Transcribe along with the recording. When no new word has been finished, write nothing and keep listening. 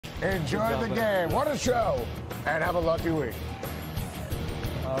Enjoy the game. What a show. And have a lucky week.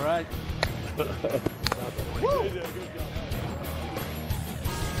 All right. Woo!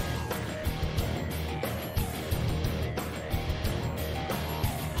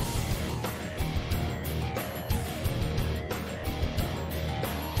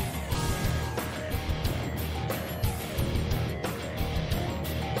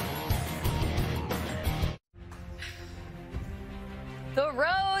 The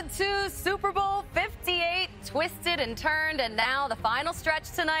road to Super Bowl 58 twisted and turned, and now the final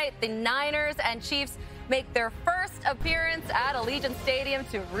stretch tonight. The Niners and Chiefs make their first appearance at Allegiant Stadium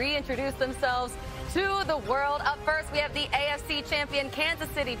to reintroduce themselves to the world. Up first, we have the AFC champion Kansas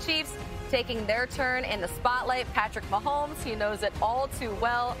City Chiefs taking their turn in the spotlight. Patrick Mahomes, he knows it all too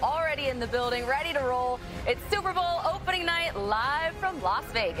well, already in the building, ready to roll. It's Super Bowl opening night live from Las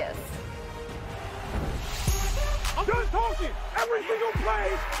Vegas. I'm done talking. Every single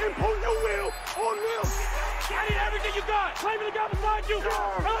play, impose your will on will. I need everything you got. Play me the guy beside you.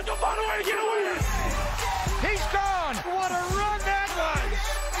 Let's go find a way to get away. He's gone. What a run that was.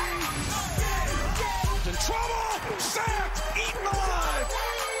 In trouble. Sacked. Eaten alive.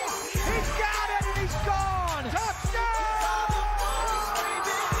 He's got it and he's gone. Touchdown.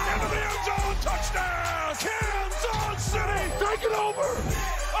 Into the end zone. Touchdown. Kansas City. Take it over.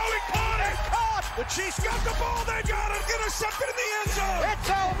 Oh, he caught it. The Chiefs got the ball. They got it. Intercepted in the end zone. It's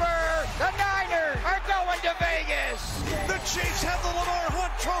over. The Niners are going to Vegas. The Chiefs have the Lamar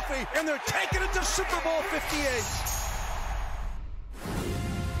Hunt Trophy, and they're taking it to Super Bowl 58.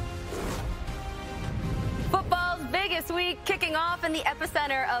 Football's biggest week kicking off in the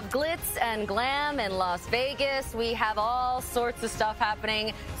epicenter of glitz and glam in Las Vegas. We have all sorts of stuff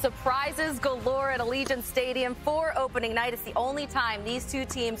happening. Surprises galore at Allegiant Stadium for opening night. It's the only time these two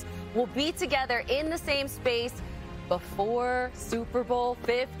teams will be together in the same space before Super Bowl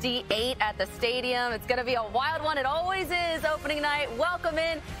 58 at the stadium. It's going to be a wild one. It always is opening night. Welcome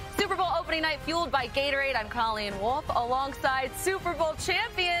in. Super Bowl opening night fueled by Gatorade. I'm Colleen Wolfe alongside Super Bowl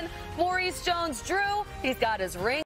champion Maurice Jones-Drew. He's got his ring.